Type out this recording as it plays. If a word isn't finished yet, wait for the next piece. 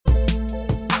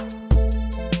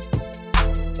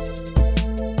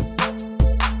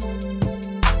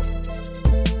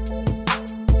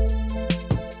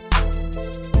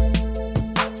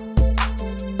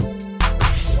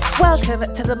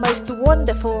the most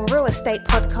wonderful real estate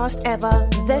podcast ever.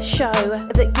 The show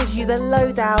that gives you the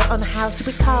lowdown on how to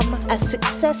become a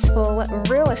successful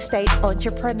real estate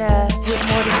entrepreneur. With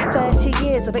more than 30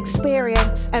 years of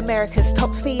experience, America's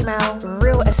top female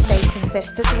real estate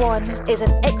investor Dwan is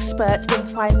an expert in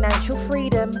financial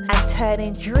freedom and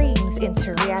turning dreams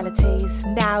into realities.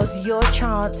 Now's your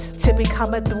chance to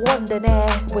become a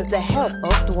Dwandonaire with the help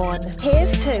of Dwan.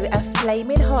 Here's to a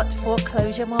flaming hot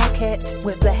foreclosure market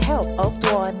with the help of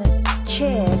Dwan.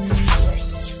 Cheers.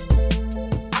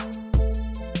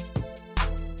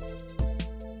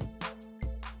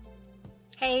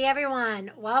 Hey everyone,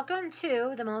 welcome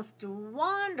to the most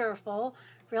wonderful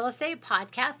real estate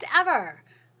podcast ever.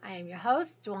 I am your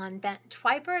host, Dwan Bent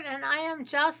Twyford, and I am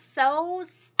just so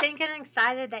stinking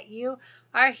excited that you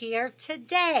are here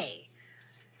today.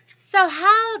 So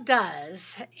how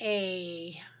does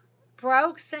a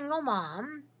broke single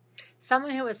mom,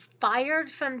 someone who was fired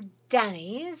from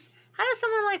Denny's, how does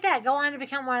someone like that go on to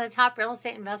become one of the top real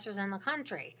estate investors in the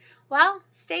country? Well,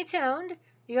 stay tuned.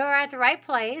 You're at the right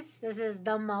place. This is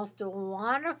the most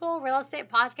wonderful real estate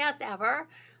podcast ever.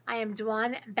 I am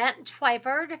Dwan Bent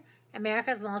Twyford,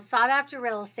 America's most sought-after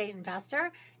real estate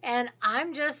investor, and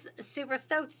I'm just super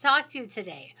stoked to talk to you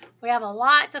today. We have a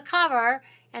lot to cover,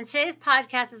 and today's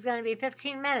podcast is going to be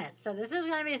 15 minutes, so this is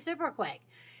going to be super quick.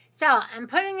 So I'm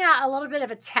putting out a little bit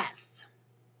of a test.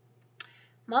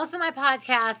 Most of my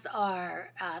podcasts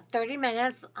are 30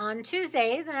 minutes on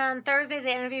Tuesdays, and on Thursdays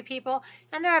they interview people,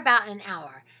 and they're about an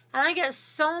hour. And I get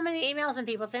so many emails from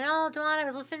people saying, "Oh, Dwan, I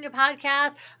was listening to your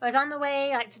podcast. I was on the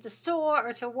way to the store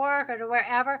or to work or to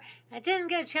wherever. And I didn't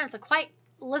get a chance to quite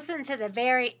listen to the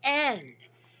very end."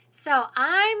 So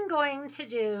I'm going to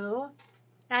do,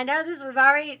 and I know we've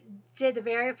already did the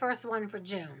very first one for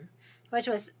June, which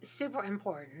was super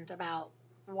important about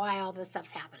why all this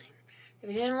stuff's happening. If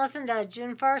you didn't listen to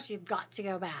June 1st, you've got to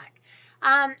go back.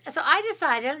 So I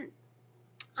decided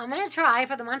I'm going to try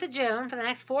for the month of June, for the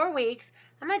next 4 weeks,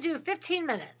 I'm going to do 15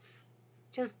 minutes.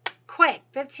 Just quick,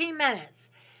 15 minutes.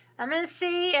 I'm going to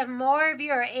see if more of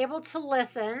you are able to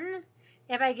listen,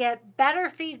 if I get better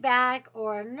feedback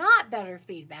or not better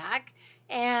feedback,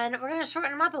 and we're going to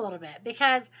shorten them up a little bit,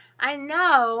 because I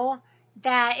know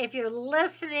that if you're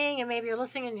listening, and maybe you're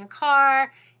listening in your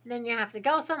car, and then you have to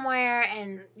go somewhere,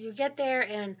 and you get there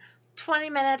in 20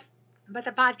 minutes, but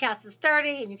the podcast is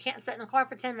 30, and you can't sit in the car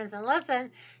for 10 minutes and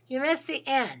listen, you miss the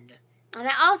end. And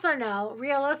I also know,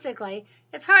 realistically,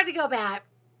 it's hard to go back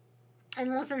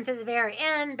and listen to the very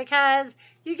end, because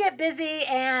you get busy,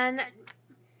 and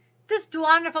this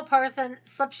wonderful person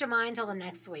slips your mind till the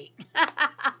next week.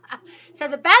 So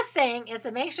the best thing is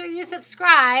to make sure you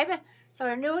subscribe, so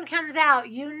when a new one comes out,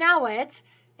 you know it.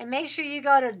 And make sure you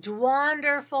go to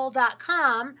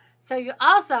dwanderful.com so you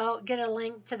also get a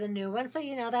link to the new one so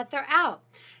you know that they're out.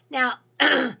 Now,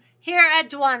 here at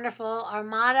Dwanderful, our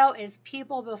motto is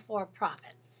people before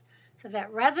profits. So if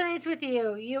that resonates with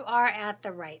you, you are at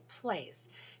the right place.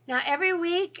 Now, every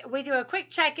week we do a quick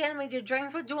check-in. We do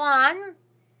drinks with Dwan.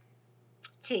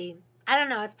 Tea. I don't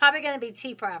know. It's probably going to be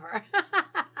tea forever.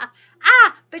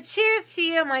 But cheers to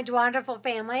you, my Dwanderful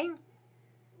family.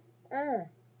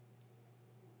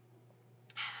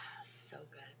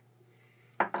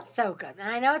 So good. And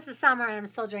I know it's the summer and I'm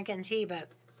still drinking tea, but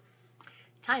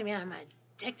telling me I'm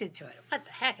addicted to it. What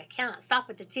the heck? I cannot stop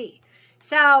with the tea.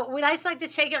 So we just like to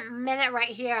take a minute right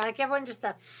here. I like everyone just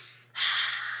to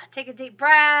take a deep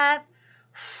breath,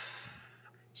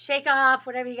 shake off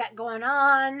whatever you got going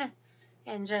on,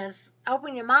 and just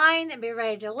open your mind and be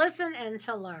ready to listen and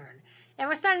to learn. And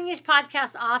we're starting each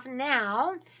podcast off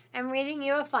now. I'm reading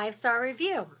you a 5-star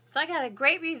review. So I got a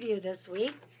great review this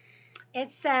week. It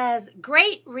says,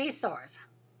 "Great resource."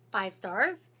 5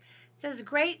 stars. It says,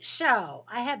 "Great show.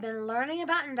 I have been learning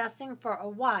about investing for a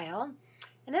while,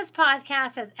 and this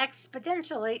podcast has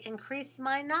exponentially increased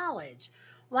my knowledge.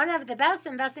 One of the best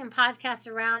investing podcasts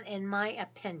around, in my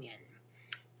opinion."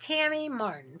 Tammy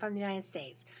Martin from the United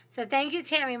States. So thank you,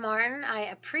 Tammy Martin. I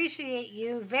appreciate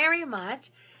you very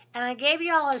much. And I gave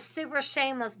you all a super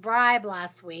shameless bribe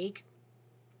last week.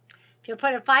 If you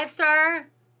put a 5-star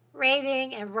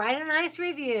rating and write a nice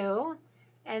review,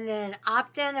 and then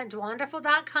opt in at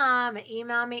dwanderful.com and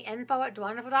email me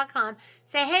info@dwanderful.com.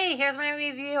 Say, "Hey, here's my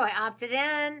review. I opted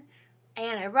in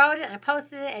and I wrote it and I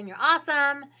posted it and you're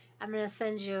awesome. I'm going to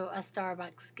send you a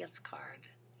Starbucks gift card."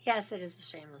 Yes, it is a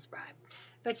shameless bribe.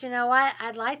 But you know what?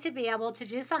 I'd like to be able to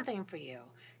do something for you,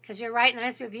 because you write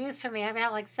nice reviews for me. I've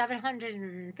had like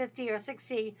 750 or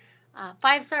 60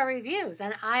 5-star reviews,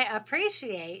 and I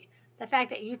appreciate the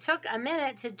fact that you took a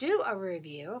minute to do a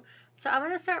review. So I'm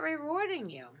going to start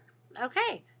rewarding you.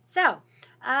 Okay, so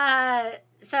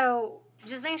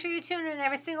just make sure you tune in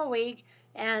every single week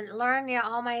and learn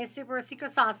all my super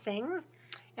secret sauce things.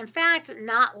 In fact,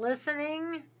 not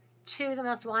listening to the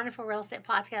most wonderful real estate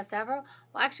podcast ever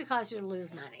will actually cause you to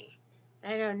lose money.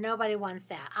 I know nobody wants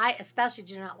that. I especially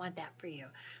do not want that for you.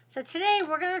 So today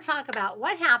we're going to talk about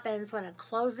what happens when a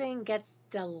closing gets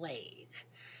delayed.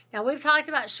 Now, we've talked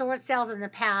about short sales in the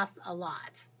past a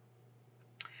lot.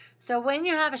 So when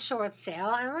you have a short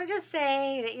sale, and we'll just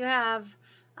say that you have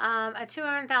a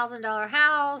 $200,000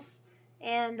 house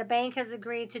and the bank has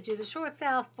agreed to do the short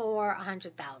sale for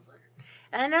 $100,000.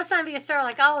 And I know some of you are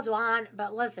like, oh, Dwan,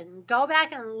 but listen, go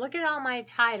back and look at all my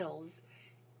titles.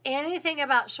 Anything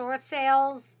about short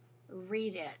sales,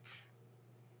 read it.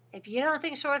 If you don't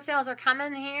think short sales are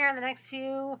coming here in the next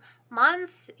few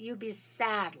months, you'd be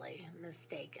sadly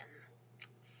mistaken.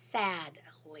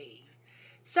 Sadly.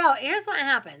 So here's what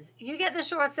happens. You get the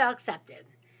short sale accepted.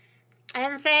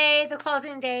 And say the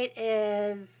closing date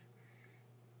is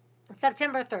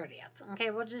September 30th. Okay,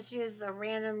 we'll just use a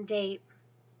random date.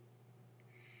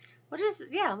 We'll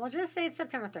just say it's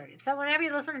September 30th. So whenever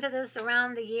you listen to this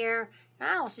around the year,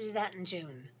 we should do that in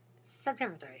June.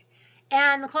 September 30th.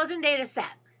 And the closing date is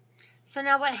set. So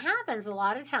now what happens a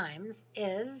lot of times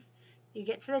is you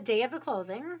get to the day of the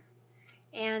closing,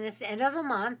 and it's the end of the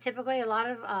month. Typically a lot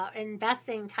of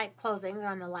investing type closings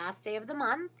are on the last day of the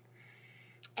month.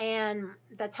 And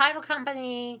the title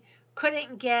company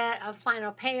couldn't get a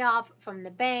final payoff from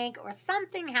the bank, or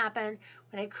something happened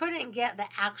when they couldn't get the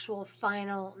actual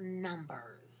final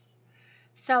numbers.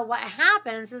 So what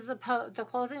happens is the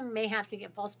closing may have to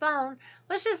get postponed.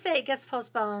 Let's just say it gets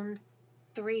postponed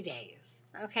 3 days.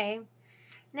 Okay.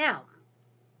 Now,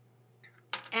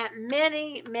 at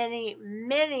many, many,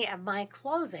 many of my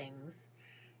closings,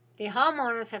 the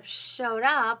homeowners have showed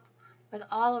up with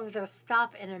all of their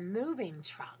stuff in a moving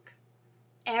truck.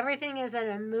 Everything is in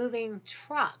a moving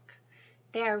truck.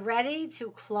 They're ready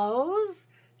to close.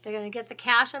 They're going to get the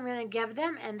cash I'm going to give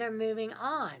them, and they're moving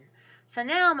on. So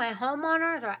now my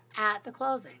homeowners are at the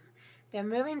closing. Their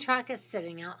moving truck is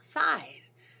sitting outside.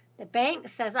 The bank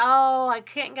says, oh, I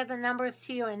can't get the numbers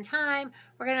to you in time.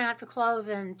 We're going to have to close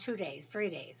in 2 days, 3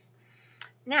 days.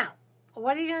 Now,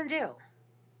 what are you going to do?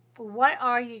 What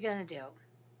are you going to do?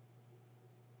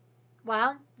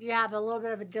 Well, you have a little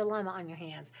bit of a dilemma on your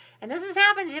hands. And this has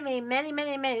happened to me many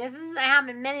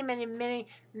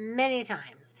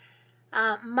times.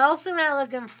 Mostly when I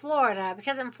lived in Florida,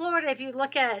 because in Florida, if you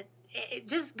look at it,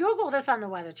 just Google this on the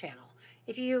Weather Channel.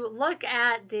 If you look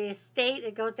at the state,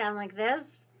 it goes down like this,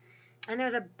 and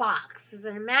there's a box. There's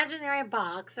an imaginary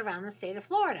box around the state of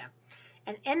Florida.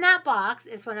 And in that box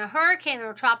is when a hurricane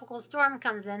or a tropical storm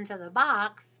comes into the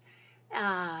box,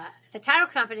 the title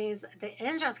companies, the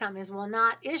insurance companies will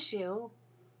not issue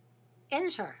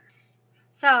insurance.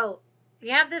 So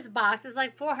you have this box. It's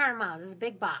like 400 miles. It's a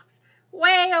big box.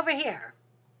 Way over here.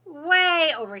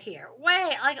 Way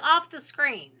like off the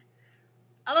screen.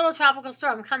 A little tropical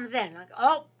storm comes in. Like,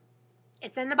 oh,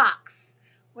 it's in the box.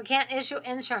 We can't issue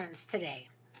insurance today.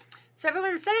 So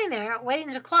everyone's sitting there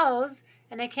waiting to close,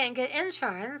 and they can't get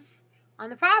insurance on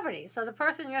the property. So the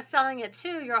person you're selling it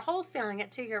to, you're wholesaling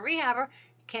it to, your rehabber,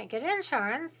 can't get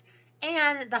insurance.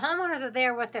 And the homeowners are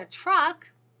there with their truck,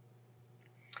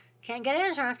 can't get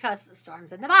insurance because the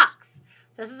storm's in the box.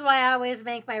 So this is why I always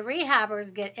make my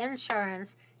rehabbers get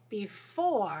insurance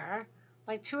before,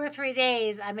 like 2 or 3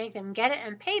 days. I make them get it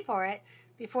and pay for it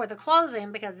before the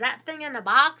closing, because that thing in the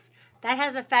box, that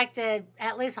has affected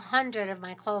at least 100 of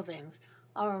my closings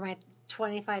over my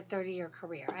 25, 30-year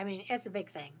career. I mean, it's a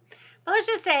big thing. But let's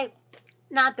just say,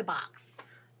 not the box.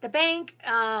 The bank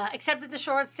accepted the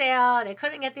short sale. They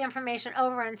couldn't get the information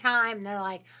over in time. And they're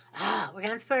like, we're going to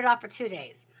have to put it off for 2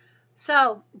 days.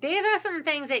 So these are some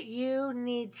things that you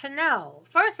need to know.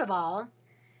 First of all,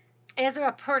 is there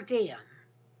a per diem?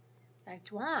 Like,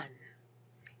 Dwan,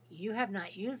 you have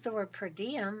not used the word per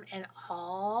diem in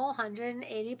all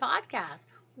 180 podcasts.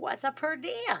 What's a per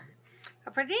diem?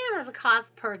 A per diem is a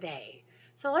cost per day.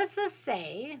 So let's just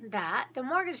say that the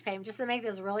mortgage payment, just to make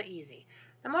this really easy,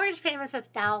 the mortgage payment is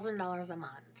 $1,000 a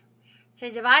month. So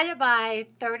you divide it by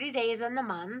 30 days in the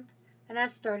month, and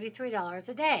that's $33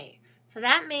 a day. So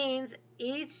that means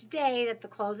each day that the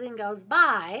closing goes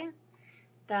by,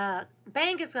 the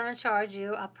bank is going to charge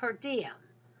you a per diem.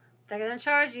 They're going to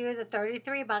charge you the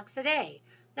 $33 a day.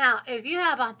 Now, if you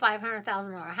have a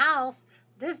 $500,000 house,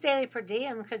 this daily per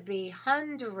diem could be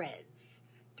hundreds,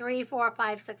 $300, $400,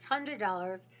 $500,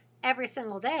 $600 every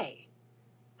single day.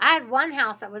 I had one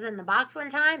house that was in the box one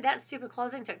time. That stupid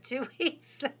closing took 2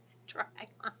 weeks to drag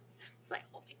on. It's like,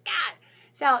 oh my God.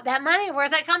 So that money, where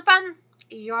does that come from?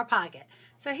 Your pocket.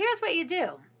 So here's what you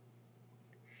do.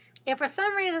 If for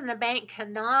some reason the bank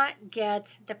cannot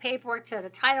get the paperwork to the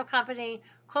title company,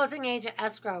 closing agent,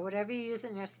 escrow, whatever you use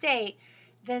in your state,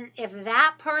 then if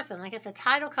that person, like if the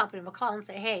title company will call and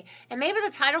say, hey, and maybe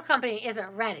the title company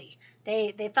isn't ready.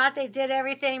 They thought they did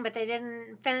everything, but they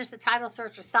didn't finish the title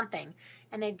search or something,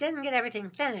 and they didn't get everything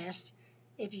finished.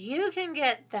 If you can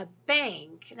get the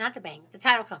bank, not the bank, the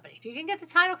title company, if you can get the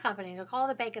title company to call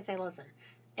the bank and say, listen,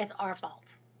 it's our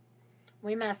fault.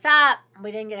 We messed up.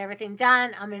 We didn't get everything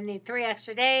done. I'm going to need 3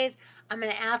 extra days. I'm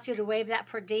going to ask you to waive that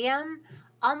per diem.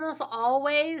 Almost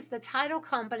always the title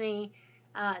company,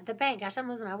 the bank, gosh, I'm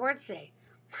losing my words today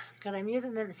because I'm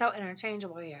using them so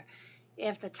interchangeable here.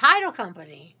 If the title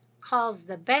company calls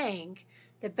the bank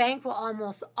will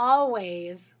almost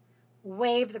always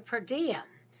waive the per diem.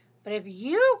 But if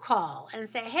you call and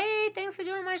say, hey, thanks for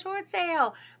doing my short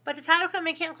sale, but the title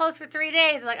company can't close for 3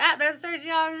 days, like, there's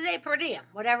 $30 a day per diem,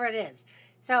 whatever it is.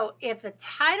 So if the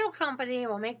title company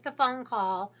will make the phone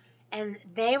call and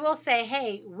they will say,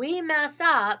 hey, we messed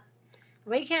up,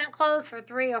 we can't close for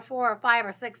 3 or 4 or 5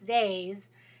 or 6 days,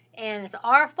 and it's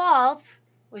our fault,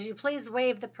 would you please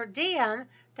waive the per diem?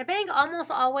 The bank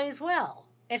almost always will.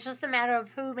 It's just a matter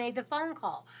of who made the phone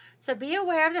call. So be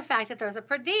aware of the fact that there's a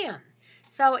per diem.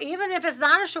 So even if it's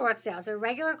not a short sale, it's a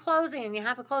regular closing and you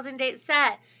have a closing date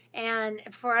set, and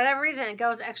for whatever reason it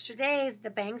goes extra days, the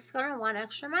bank's going to want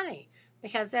extra money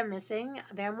because they're missing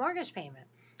their mortgage payment.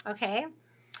 Okay?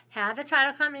 Have the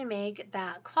title company make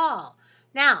that call.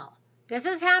 Now, this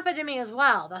has happened to me as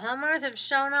well. The homeowners have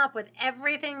shown up with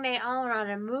everything they own on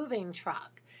a moving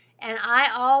truck, and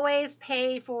I always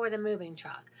pay for the moving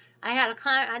truck. I had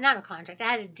I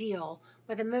had a deal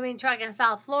with a moving truck in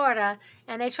South Florida,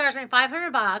 and they charged me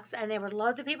 $500, and they would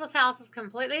load the people's houses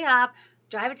completely up,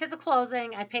 drive it to the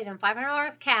closing. I'd pay them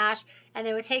 $500 cash, and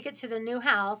they would take it to the new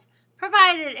house,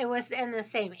 provided it was in the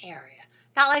same area.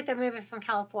 Not like they're moving from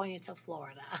California to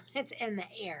Florida. It's in the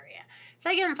area. So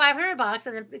I give them $500,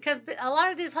 and because a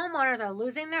lot of these homeowners are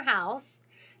losing their house,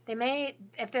 they may,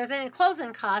 if there's any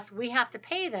closing costs, we have to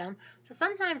pay them. So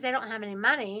sometimes they don't have any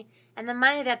money, and the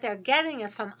money that they're getting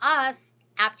is from us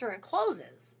after it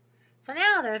closes. So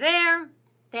now they're there.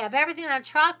 They have everything on a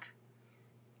truck.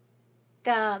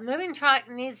 The moving truck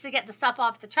needs to get the stuff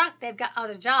off the truck. They've got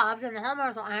other jobs, and the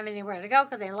homeowners don't have anywhere to go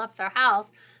because they left their house.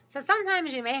 So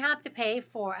sometimes you may have to pay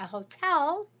for a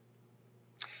hotel,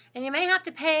 and you may have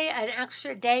to pay an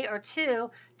extra day or 2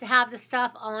 to have the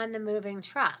stuff on the moving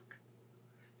truck.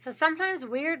 So sometimes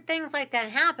weird things like that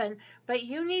happen, but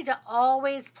you need to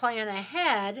always plan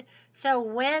ahead so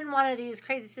when one of these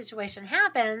crazy situations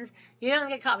happens, you don't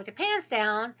get caught with your pants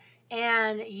down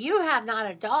and you have not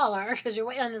a dollar because you're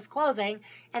waiting on this closing,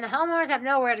 and the homeowners have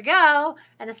nowhere to go,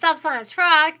 and the stuff's on a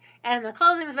truck, and the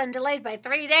closing's been delayed by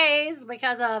 3 days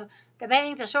because of the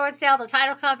bank, the short sale, the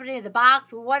title company, the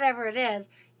box, whatever it is.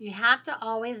 You have to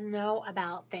always know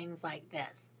about things like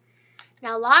this.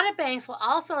 Now, a lot of banks will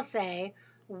also say,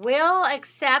 we'll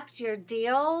accept your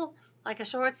deal, like a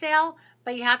short sale,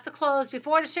 but you have to close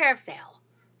before the sheriff's sale.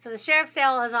 So the sheriff's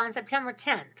sale is on September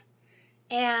 10th.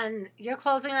 And you're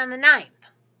closing on the 9th,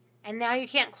 and now you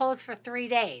can't close for 3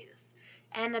 days.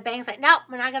 And the bank's like, nope,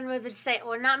 we're not going to move the sale.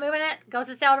 We're not moving it. Goes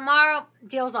to sale tomorrow.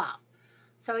 Deal's off.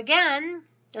 So again,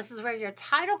 this is where your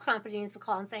title company needs to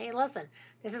call and say, hey, listen,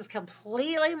 this is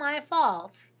completely my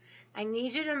fault. I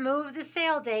need you to move the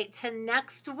sale date to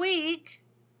next week,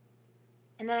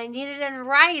 and then I need it in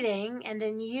writing, and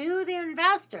then you, the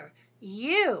investor,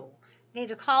 you need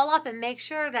to call up and make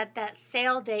sure that that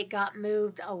sale date got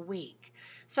moved a week.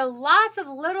 So lots of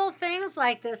little things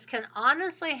like this can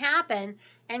honestly happen,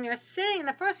 and you're sitting,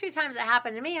 the first few times it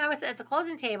happened to me, I was at the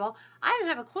closing table, I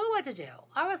didn't have a clue what to do.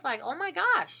 I was like, oh my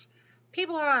gosh,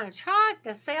 people are on a truck,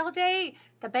 the sale date,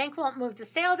 the bank won't move the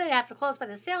sale date, I have to close by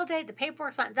the sale date, the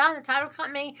paperwork's not done, the title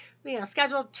company,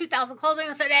 scheduled 2,000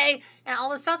 closings a day, and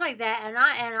all this stuff like that, and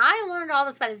I learned all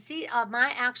this by the seat of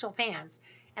my actual pants.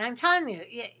 And I'm telling you,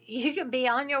 you can be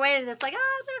on your way to this, like,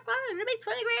 oh, I'm going to make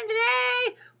 20 grand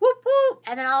today, whoop, whoop.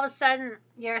 And then all of a sudden,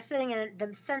 you're sitting in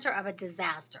the center of a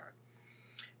disaster.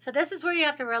 So this is where you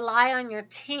have to rely on your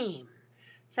team.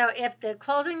 So if the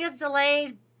closing is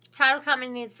delayed, the title company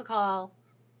needs to call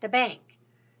the bank.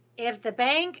 If the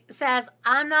bank says,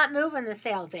 I'm not moving the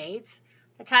sale date,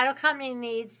 the title company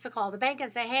needs to call the bank and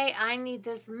say, hey, I need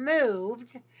this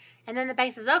moved. And then the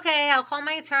bank says, okay, I'll call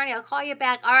my attorney. I'll call you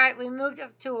back. All right, we moved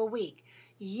it to a week.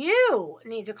 You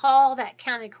need to call that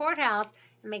county courthouse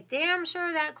and make damn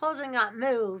sure that closing got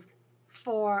moved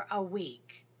for a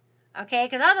week. Okay,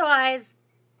 because otherwise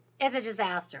it's a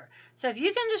disaster. So if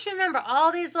you can just remember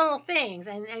all these little things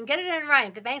and get it in writing.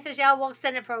 If the bank says, yeah, we'll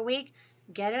extend it for a week,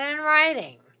 get it in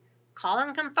writing. Call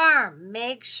and confirm.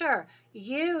 Make sure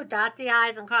you dot the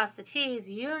I's and cross the T's.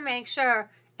 You make sure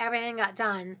everything got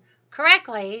done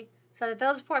correctly so that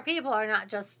those poor people are not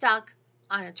just stuck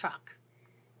on a truck.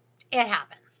 It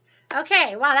happens.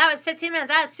 Okay, wow, that was 15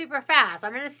 minutes. That was super fast.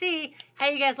 I'm going to see how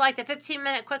you guys like the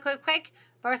 15-minute quick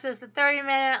versus the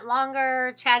 30-minute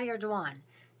longer, chattier Dwan.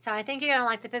 So I think you're going to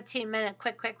like the 15-minute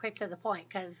quick to the point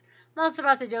because most of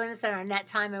us are doing this in our net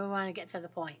time and we want to get to the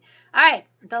point. All right,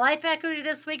 the life equity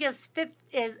this week is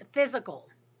physical.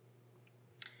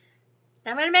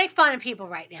 Now, I'm going to make fun of people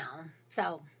right now.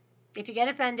 So if you get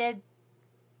offended,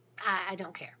 I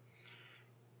don't care.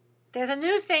 There's a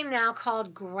new thing now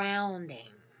called grounding.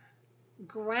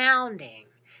 Grounding.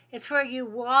 It's where you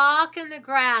walk in the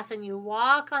grass and you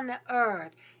walk on the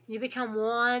earth. You become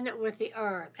one with the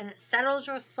earth, and it settles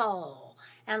your soul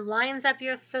and lines up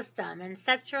your system and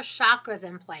sets your chakras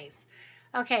in place.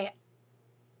 Okay,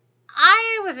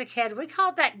 I was a kid. We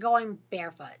called that going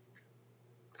barefoot.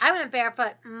 I went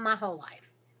barefoot my whole life.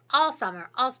 All summer,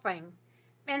 all spring,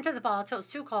 into the fall until it was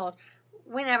too cold.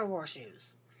 We never wore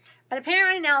shoes. But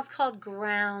apparently now it's called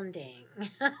grounding.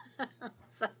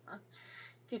 So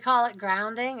if you call it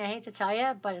grounding, I hate to tell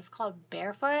you, but it's called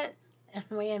barefoot, and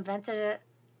we invented it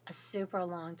a super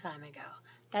long time ago.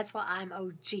 That's why I'm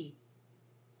OG.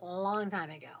 A long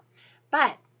time ago.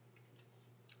 But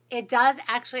it does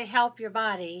actually help your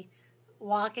body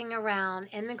walking around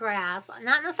in the grass,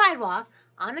 not in the sidewalk,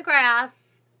 on the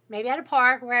grass, maybe at a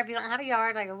park, wherever you don't have a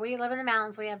yard, like we live in the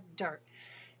mountains, we have dirt.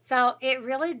 So it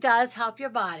really does help your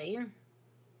body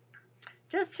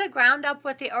just to ground up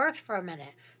with the earth for a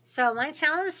minute. So my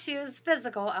challenge to you is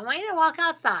physical. I want you to walk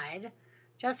outside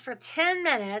just for 10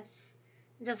 minutes.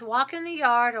 And just walk in the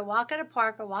yard or walk at a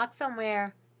park or walk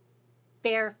somewhere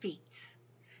bare feet.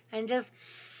 And just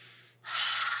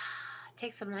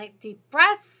take some nice deep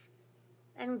breaths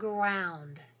and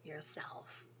ground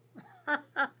yourself.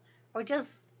 Or just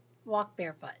walk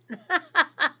barefoot.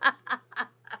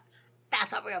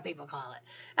 That's what real people call it.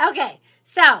 Okay,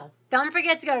 so don't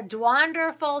forget to go to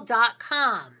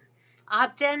dwanderful.com.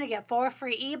 Opt in to get 4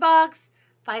 free ebooks,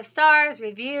 5 stars,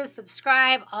 reviews,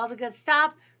 subscribe, all the good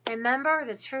stuff. Remember,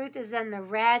 the truth is in the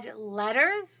red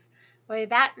letters. We'll be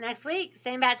back next week.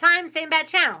 Same bad time, same bad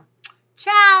channel.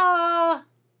 Ciao!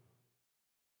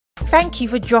 Thank you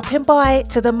for dropping by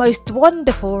to the most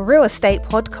wonderful real estate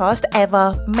podcast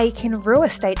ever, making real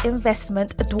estate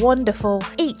investment wonderful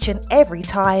each and every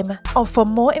time. Oh, for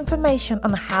more information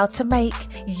on how to make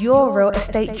your real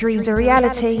estate dreams a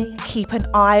reality, keep an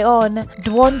eye on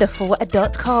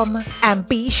dwanderful.com and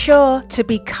be sure to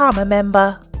become a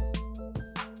member.